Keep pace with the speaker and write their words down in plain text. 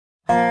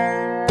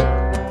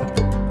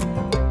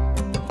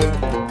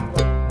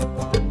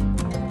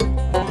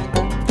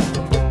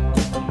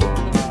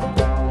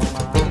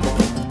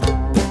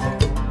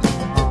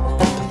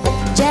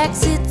Jack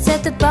sits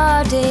at the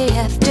bar day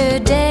after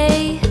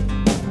day,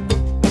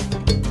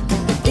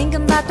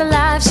 thinking about the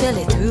life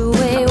Shelley threw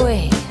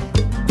away.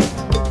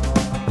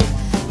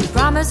 He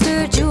promised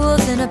her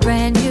jewels and a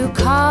brand new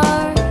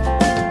car,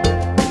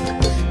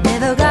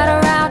 never got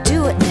around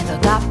to it, never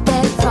got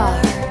that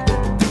far.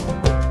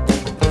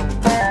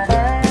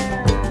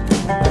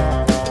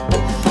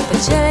 But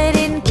Shelley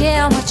didn't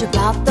care much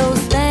about those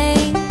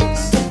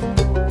things.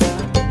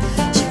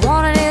 She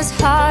wanted his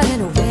heart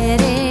and a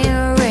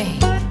wedding ring.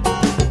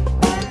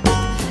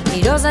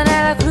 He doesn't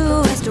have a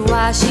clue as to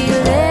why she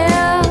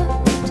left,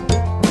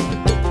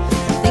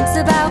 thinks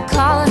about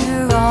calling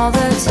her all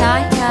the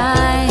time,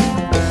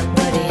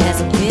 but he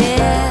hasn't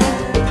yet.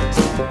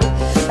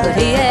 But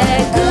he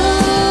had good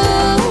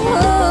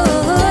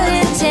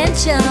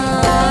intentions.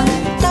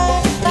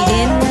 He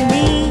didn't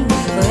mean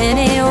for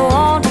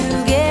anyone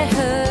to get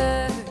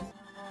hurt.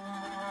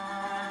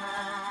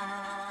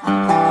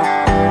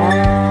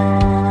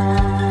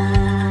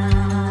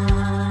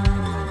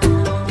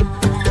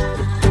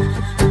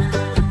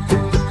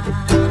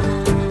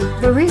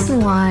 The reason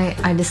why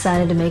I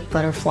decided to make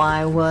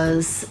Butterfly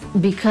was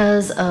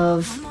because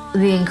of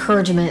the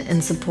encouragement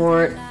and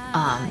support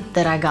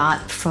that I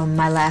got from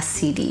my last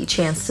CD,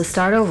 Chance to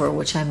Start Over,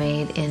 which I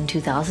made in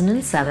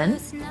 2007.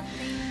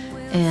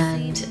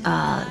 And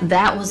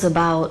that was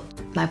about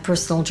my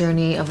personal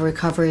journey of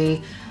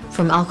recovery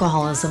from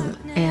alcoholism.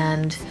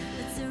 And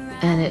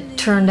it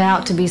turned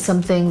out to be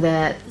something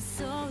that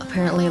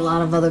apparently a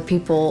lot of other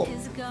people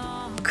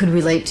could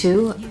relate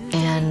to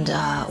and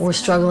were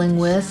struggling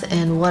with.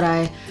 And what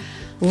I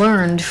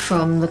learned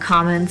from the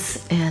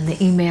comments and the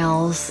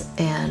emails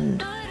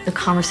and the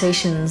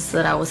conversations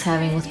that I was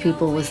having with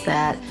people was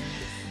that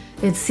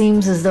it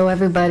seems as though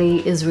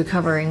everybody is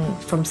recovering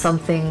from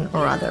something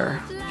or other.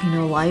 You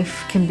know,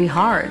 life can be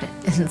hard,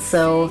 and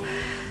so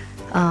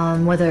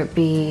whether it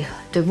be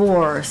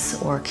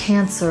divorce or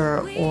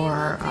cancer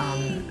or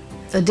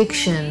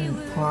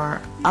addiction or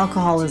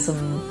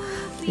alcoholism,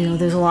 you know,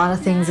 there's a lot of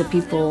things that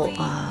people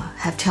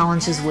have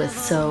challenges with.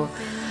 So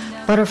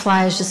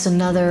Butterfly is just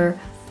another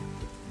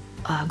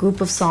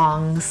group of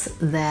songs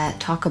that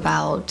talk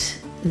about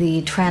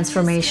the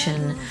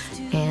transformation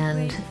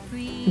and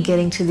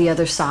getting to the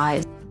other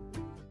side.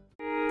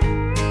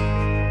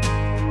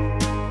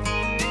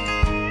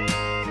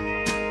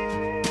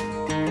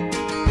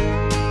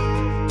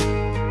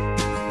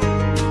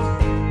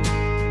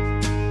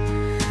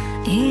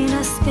 In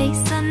a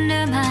space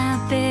under my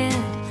bed,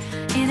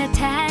 in a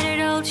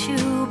tattered old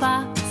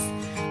shoebox,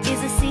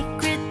 is a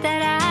secret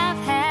that I've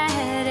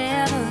had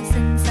ever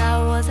since I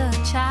was a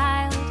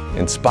child.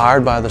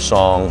 Inspired by the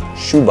song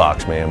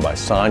Shoebox Man by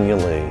Sonia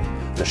Lee,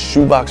 the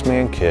Shoebox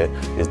Man kit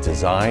is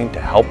designed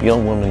to help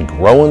young women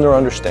grow in their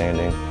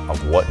understanding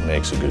of what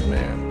makes a good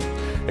man.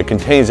 It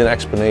contains an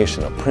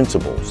explanation of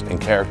principles and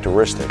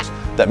characteristics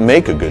that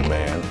make a good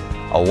man,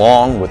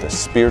 along with a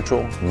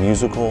spiritual,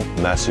 musical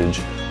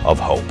message of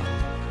hope.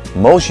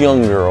 Most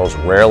young girls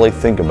rarely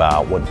think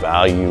about what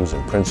values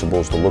and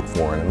principles to look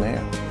for in a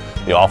man.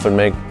 They often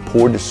make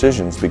poor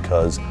decisions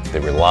because they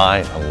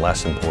rely on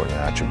less important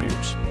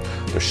attributes.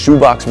 The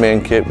Shoebox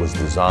Man kit was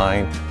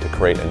designed to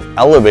create an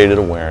elevated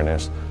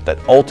awareness that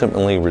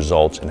ultimately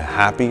results in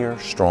happier,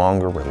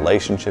 stronger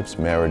relationships,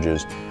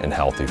 marriages, and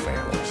healthy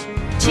families.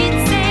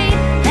 She'd say,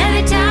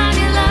 every time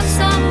you love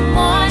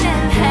someone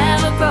and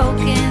have a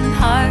broken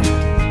heart,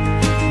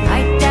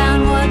 write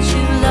down what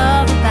you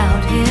love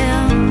about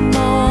him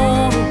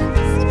most.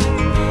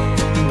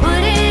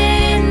 Put it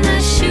in the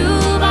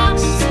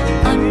shoebox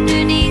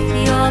underneath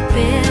your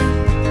bed.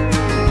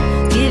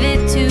 Give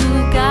it to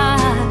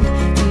God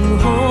to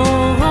hold,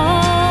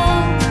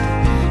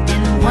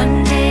 and one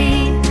day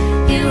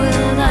you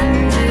will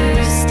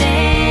understand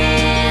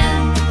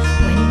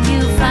when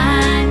you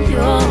find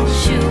your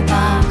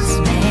shoebox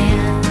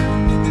man.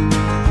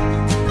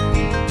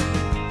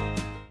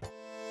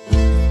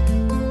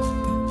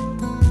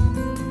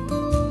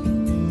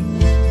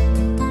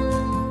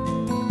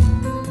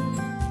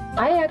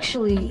 I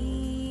actually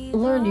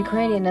learned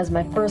Ukrainian as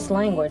my first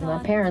language. My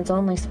parents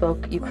only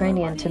spoke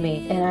Ukrainian to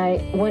me, and I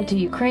went to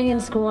Ukrainian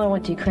school. I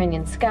went to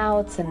Ukrainian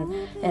Scouts,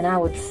 and I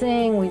would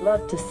sing. We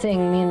loved to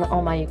sing, me and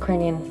all my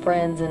Ukrainian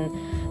friends, and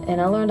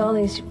I learned all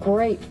these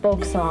great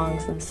folk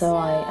songs. And so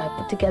I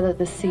put together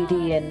this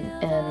CD, and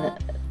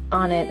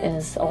on it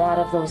is a lot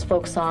of those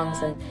folk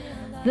songs. And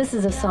this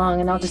is a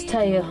song, and I'll just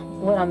tell you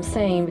what I'm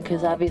saying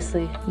because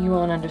obviously you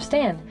won't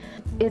understand.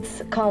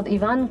 It's called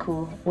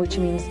Ivanku, which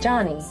means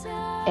Johnny.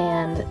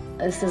 And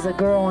this is a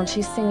girl, and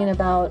she's singing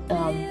about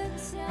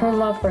her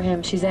love for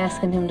him. She's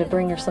asking him to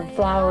bring her some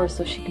flowers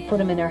so she can put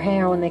them in her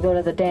hair when they go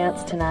to the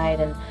dance tonight.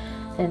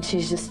 And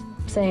she's just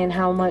saying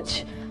how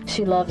much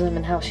she loves him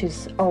and how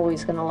she's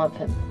always going to love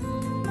him.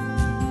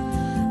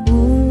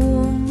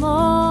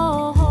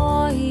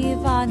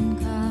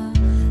 Ivanka,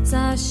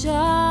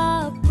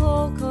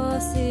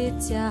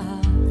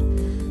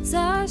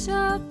 wash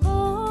up